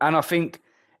true. And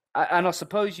I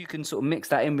suppose you can sort of mix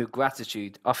that in with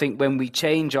gratitude. I think when we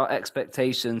change our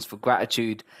expectations for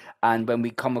gratitude and when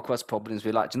we come across problems,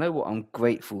 we're like, do you know what? I'm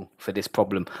grateful for this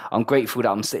problem. I'm grateful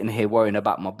that I'm sitting here worrying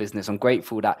about my business. I'm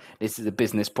grateful that this is a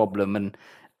business problem and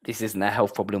this isn't a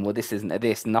health problem or this isn't a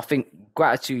this. And I think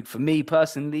gratitude for me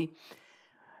personally,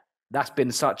 that's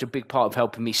been such a big part of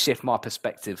helping me shift my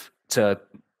perspective to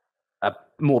a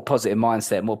more positive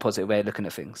mindset, more positive way of looking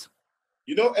at things.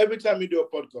 You know, every time you do a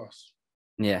podcast,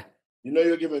 yeah, you know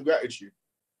you're giving gratitude.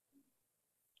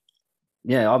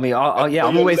 Yeah, I mean,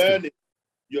 I'm always learning.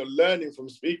 You're learning from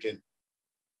speaking.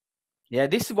 Yeah,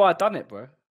 this is why I've done it, bro.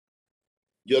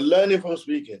 You're learning from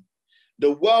speaking.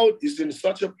 The world is in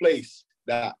such a place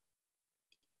that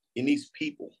it needs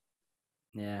people.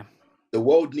 Yeah. The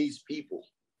world needs people.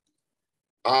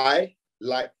 I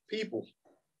like people,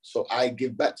 so I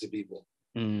give back to people.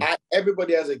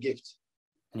 Everybody has a gift.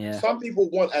 Yeah. Some people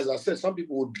want, as I said, some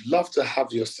people would love to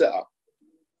have your setup.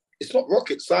 It's not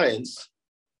rocket science,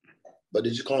 but they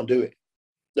just can't do it.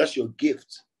 That's your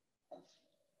gift.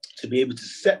 To be able to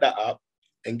set that up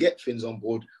and get things on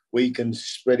board where you can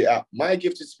spread it out. My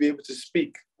gift is to be able to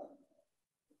speak.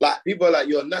 Like, people are like,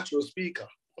 you're a natural speaker.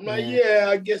 I'm like, yeah,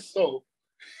 I guess so.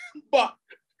 But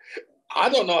I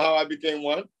don't know how I became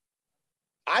one.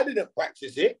 I didn't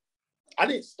practice it. I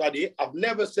didn't study it. I've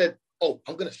never said, oh,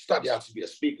 I'm going to study how to be a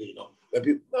speaker, you know. When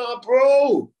people, no,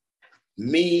 bro.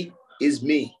 Me is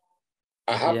me.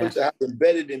 I happen to have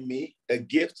embedded in me a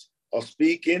gift of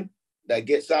speaking that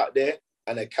gets out there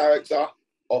and a character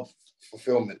of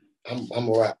fulfillment. I'm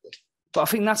a rapper. But I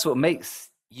think that's what makes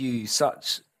you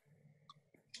such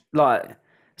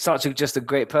just a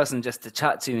great person just to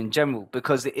chat to in general,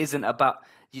 because it isn't about,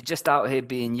 you're just out here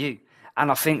being you.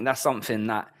 And I think that's something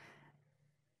that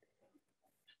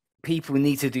people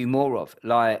need to do more of.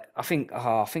 Like, I think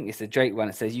it's the Drake one.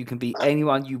 It says you can be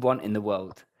anyone you want in the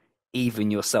world,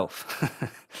 even yourself.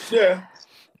 Yeah.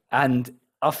 And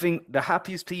I think the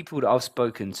happiest people that I've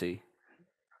spoken to,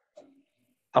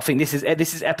 I think this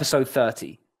is episode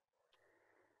 30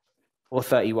 or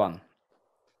 31.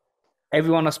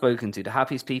 Everyone I've spoken to, the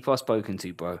happiest people I've spoken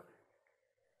to, bro,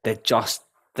 they're just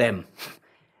them.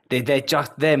 They're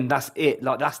just them. That's it.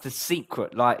 Like, that's the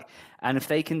secret. Like, and if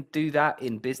they can do that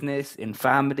in business, in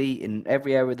family, in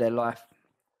every area of their life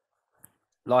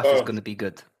is going to be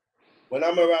good. When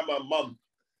I'm around my mum,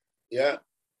 yeah,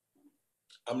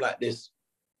 I'm like this.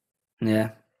 Yeah.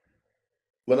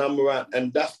 When I'm around,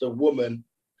 and that's the woman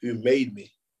who made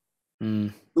me.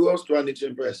 Who else do I need to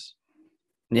impress?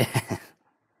 Yeah.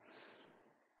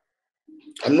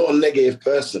 I'm not a negative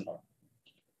person.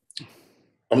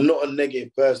 I'm not a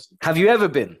negative person. Have you ever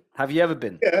been?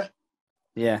 Yeah.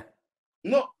 Yeah.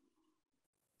 Not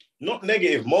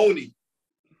negative, moany.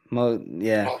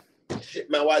 Yeah. Oh, shit,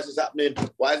 man, why is this happening?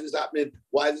 Why is this happening?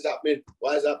 Why is this happening?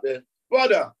 Why is this happening?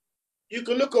 Brother, you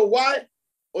can look at why,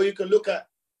 or you can look at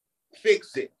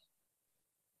fix it.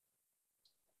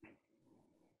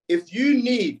 If you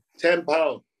need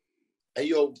 £10 and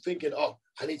you're thinking, oh,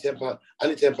 I need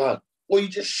 £10, well, you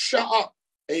just shut up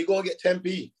and you're going to get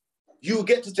 10p. You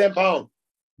get to £10.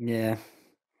 Yeah.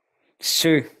 It's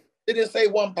true. Didn't say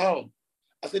 £1.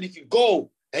 I said, if you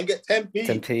go and get 10p,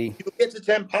 you get to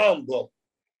 £10, bro.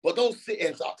 But don't sit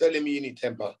and start telling me you need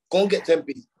 £10. Go and get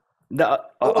 10p. Go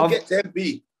and get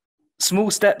 10p.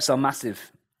 Small steps are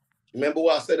massive. Remember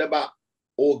what I said about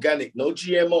organic, no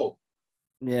GMO.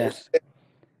 Yeah.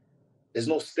 There's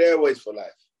no steroids for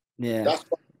life. Yeah. That's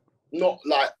not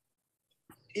like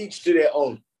each to their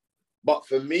own. But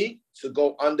for me to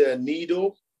go under a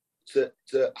needle to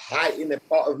heighten a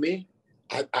part of me,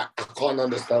 I can't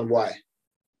understand why.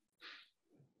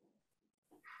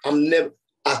 I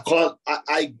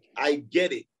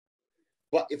get it.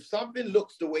 But if something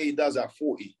looks the way it does at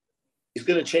 40, it's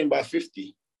going to change by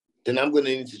 50. Then I'm going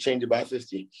to need to change it by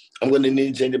 50. I'm going to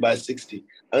need to change it by 60.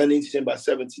 I'm going to need to change it by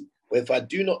 70. But if I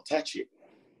do not touch it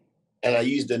and I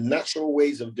use the natural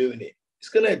ways of doing it, it's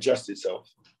going to adjust itself.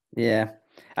 Yeah.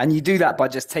 And you do that by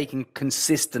just taking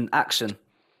consistent action.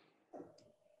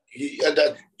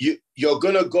 You're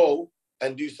going to go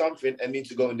and do something and need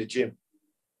to go in the gym.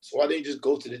 So why don't you just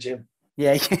go to the gym?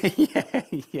 Yeah.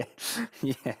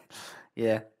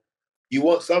 You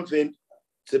want something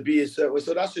to be a certain way.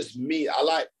 So that's just me. I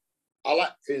like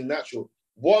things natural.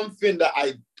 One thing that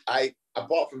I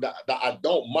apart from that I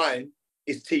don't mind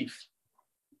is teeth.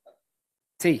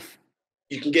 Teeth.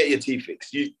 You can get your teeth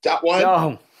fixed. That one.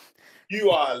 No.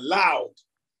 You are allowed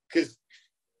because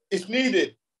it's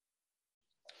needed.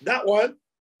 That one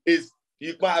is,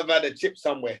 you might have had a chip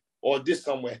somewhere or this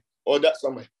somewhere or that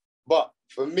somewhere. But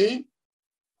for me,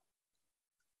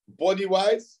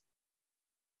 body-wise,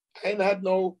 I ain't had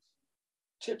no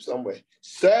chip somewhere.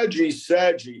 Surgery.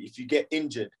 If you get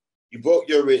injured, you broke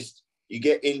your wrist, you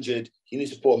get injured, you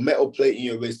need to put a metal plate in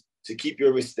your wrist to keep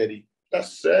your wrist steady.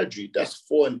 That's surgery. That's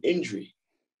for an injury.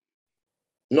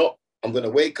 Not, I'm going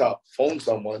to wake up, phone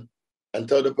someone, and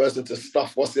tell the person to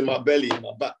stuff what's in my belly, in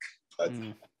my back.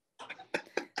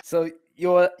 So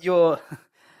you're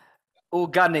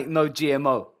organic, no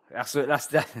GMO. That's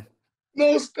that.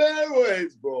 No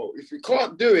steroids, bro. If you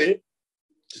can't do it,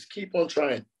 just keep on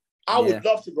trying. I would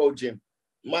love to go gym.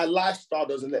 My lifestyle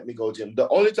doesn't let me go gym. The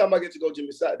only time I get to go gym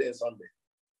is Saturday and Sunday.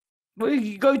 Well,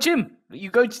 you go gym.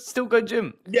 Still go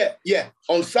gym. Yeah.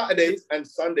 On Saturdays and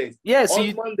Sundays. Yeah. So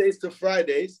on Mondays to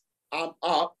Fridays, I'm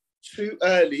up too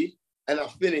early and I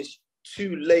finish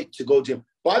too late to go gym.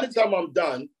 By the time I'm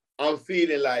done, I'm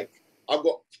feeling like I've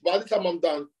got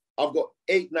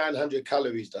 800-900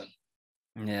 calories done.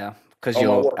 Yeah, because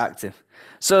you're active.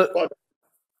 So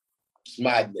it's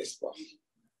madness, bro.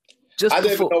 I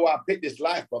don't even know why I picked this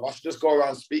life, bro. I should just go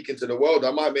around speaking to the world.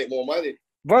 I might make more money.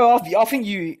 Bro, I think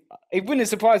it wouldn't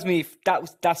surprise me if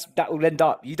that will end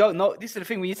up. You don't know. This is the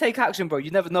thing. When you take action, bro,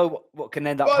 you never know what can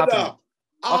end up happening. Brother,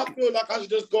 I feel like I should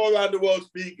just go around the world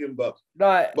speaking, Like,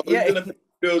 but who's yeah, gonna pay the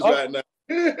bills I, right now?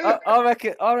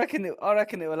 I reckon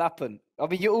it will happen. I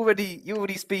mean, you're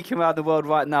already speaking around the world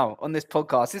right now on this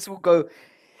podcast. This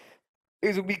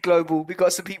will be global. We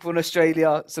got some people in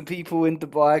Australia, some people in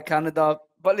Dubai, Canada.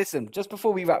 But listen, just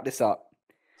before we wrap this up,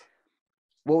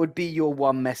 what would be your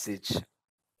one message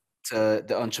to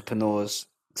the entrepreneurs,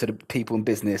 to the people in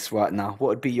business right now? What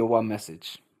would be your one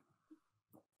message?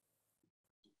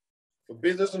 For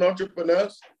business and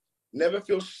entrepreneurs, never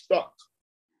feel stuck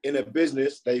in a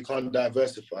business that you can't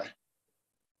diversify.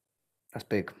 That's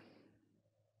big.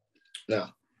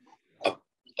 Now, I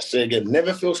say again,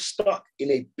 never feel stuck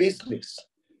in a business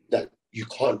that you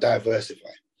can't diversify.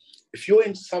 If you're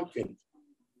in something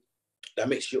that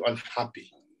makes you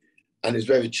unhappy and is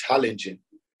very challenging,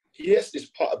 yes, it's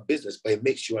part of business, but it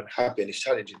makes you unhappy and it's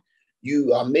challenging.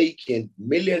 You are making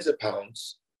millions of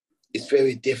pounds. It's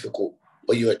very difficult,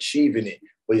 but you're achieving it,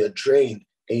 but you're drained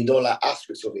and you don't like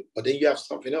aspects of it. But then you have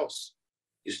something else.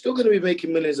 You're still going to be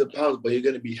making millions of pounds, but you're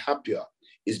going to be happier.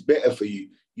 It's better for you.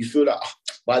 You feel like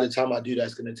by the time I do that,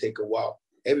 it's going to take a while.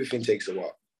 Everything takes a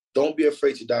while. Don't be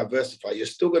afraid to diversify. You're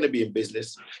still going to be in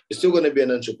business. You're still going to be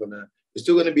an entrepreneur. You're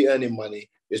still going to be earning money.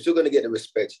 You're still going to get the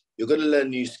respect. You're going to learn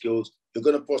new skills. You're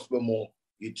going to prosper more.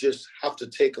 You just have to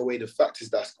take away the factors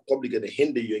that's probably going to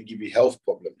hinder you and give you health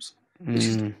problems,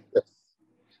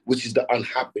 which is the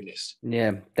unhappiness.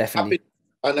 Yeah, definitely.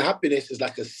 Unhappiness is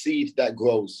like a seed that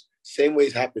grows. Same way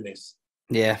as happiness.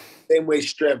 Yeah. Same way as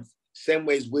strength. Same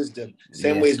way as wisdom.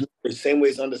 Same way as knowledge. Same way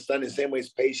as understanding. Same way as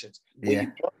patience. When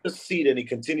you plant the seed and it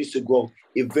continues to grow,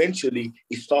 eventually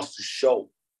it starts to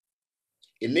show.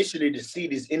 Initially, the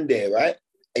seed is in there, right?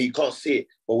 And you can't see it.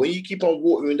 But when you keep on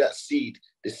watering that seed,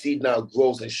 the seed now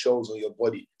grows and shows on your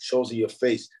body, shows in your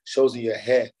face, shows in your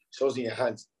hair, shows in your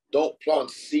hands. Don't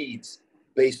plant seeds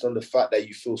based on the fact that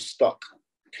you feel stuck.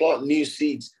 Plant new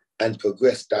seeds and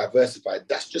progress, diversify.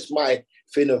 That's just my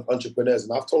thing of entrepreneurs.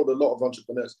 And I've told a lot of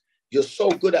entrepreneurs, you're so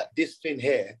good at this thing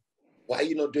here. Why are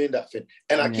you not doing that thing?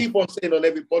 And I keep on saying on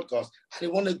every podcast, I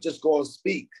didn't want to just go and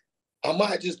speak. I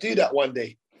might just do that one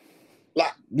day.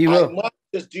 Like, I might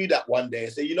just do that one day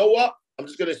and say, you know what? I'm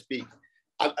just going to speak.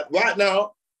 Right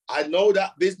now, I know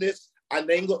that business and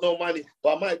they ain't got no money,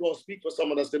 but I might go and speak for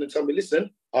someone that's going to tell me, listen,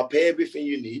 I'll pay everything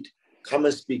you need. Come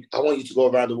and speak. I want you to go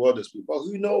around the world and speak. Well,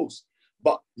 who knows?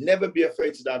 But never be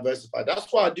afraid to diversify.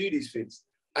 That's why I do these things.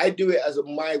 I do it as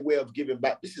my way of giving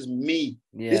back. This is me.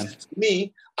 Yeah. This is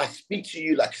me. I speak to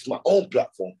you like it's my own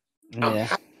platform. I'm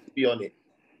happy to be on it.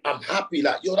 I'm happy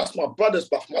like, yo, that's my brother's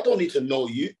platform. I don't need to know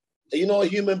you. Are you not a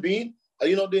human being? Are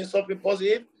you not doing something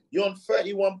positive? You're on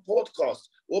 31 podcasts.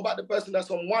 What about the person that's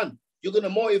on one? You're going to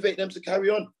motivate them to carry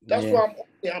on. That's why I'm on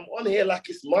here. I'm on here like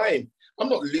it's mine. I'm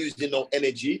not losing no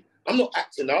energy. I'm not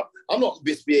acting up. I'm not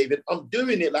misbehaving. I'm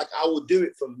doing it like I would do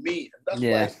it for me. And that's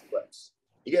why it works.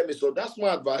 You get me? So that's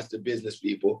my advice to business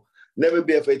people. Never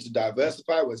be afraid to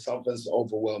diversify when something's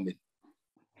overwhelming.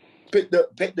 Pick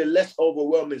the less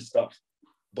overwhelming stuff,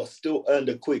 but still earn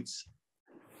the quids.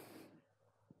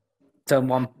 Turn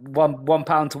one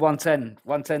pound to 110,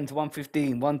 110 to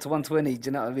 115, 1 to 120. Do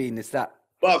you know what I mean? It's that.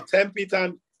 Well, 10p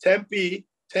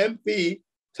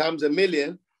times a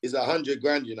million is 100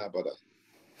 grand, you know, brother.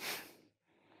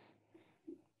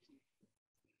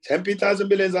 10p times a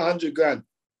million is 100 grand.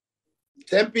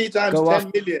 10p times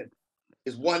 10 million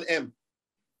is 1M.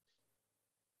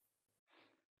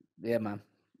 Yeah, man.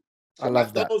 So I love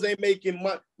McDonald's that.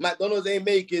 McDonald's ain't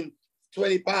making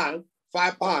 £20,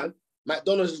 £5.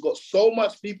 McDonald's has got so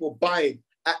much people buying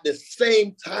at the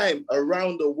same time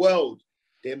around the world.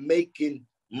 They're making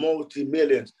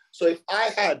multi-millions. So if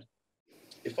I had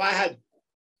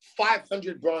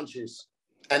 500 branches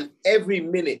and every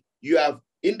minute you have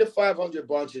in the 500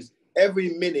 branches, every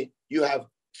minute you have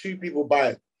 2 people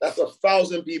buying. That's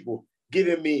 1,000 people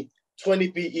giving me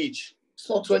 20p each. It's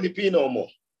not 20p no more.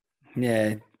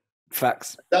 Yeah,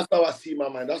 facts. That's how I see my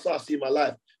mind. That's how I see my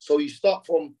life. So you start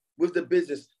with the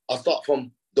business, I start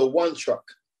from the one truck.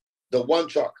 The one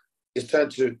truck is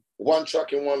turned to one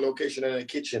truck in one location in a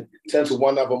kitchen, turned to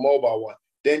one other mobile one.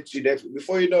 Then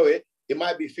before you know it, it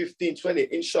might be 15, 20.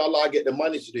 Inshallah, I get the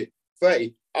money to do it.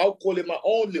 30. I'll call it my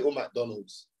own little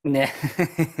McDonald's. Yeah.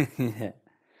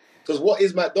 Because what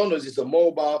is McDonald's? It's a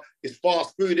mobile, it's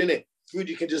fast food, innit? Food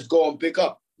you can just go and pick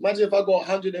up. Imagine if I got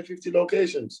 150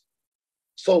 locations.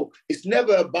 So it's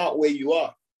never about where you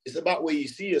are. It's about where you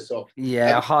see yourself.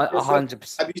 Yeah,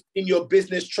 100%. Have you seen your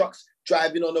business trucks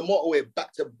driving on the motorway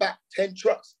back to back, 10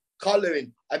 trucks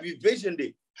colouring? Have you visioned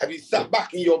it? Have you sat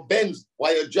back in your Benz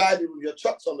while you're driving with your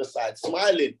trucks on the side,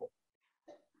 smiling?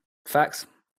 Facts.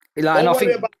 Like, and I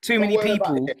think too many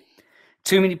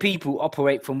it. people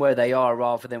operate from where they are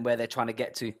rather than where they're trying to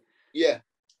get to. Yeah.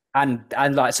 And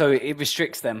like, so it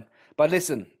restricts them. But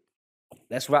listen,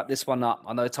 let's wrap this one up.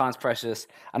 I know time's precious,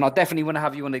 and I definitely want to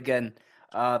have you on again.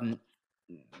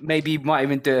 Maybe you might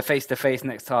even do it face-to-face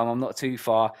next time. I'm not too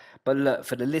far. But look,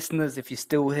 for the listeners, if you're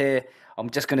still here, I'm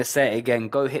just going to say it again.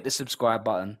 Go hit the subscribe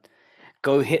button.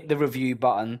 Go hit the review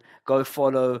button. Go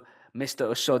follow Mr.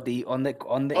 Oshodi on the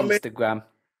Instagram.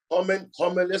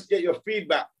 Comment. Let's get your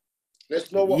feedback. Let's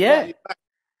know what part you like.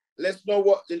 Let's know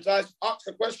what. Ask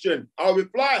a question. I'll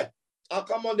reply. I'll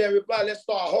come on there and reply. Let's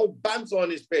start a whole banter on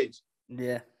this page.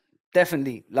 Yeah,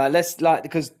 definitely.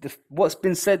 Because what's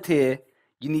been said here,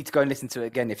 you need to go and listen to it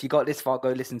again. If you got this far,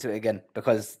 go listen to it again,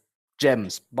 because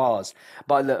gems, bars.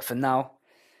 But look, for now,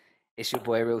 it's your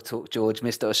boy Real Talk George,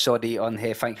 Mr. Oshodi on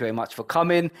here. Thank you very much for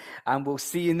coming, and we'll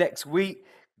see you next week.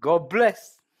 God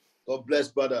bless. God bless,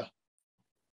 brother.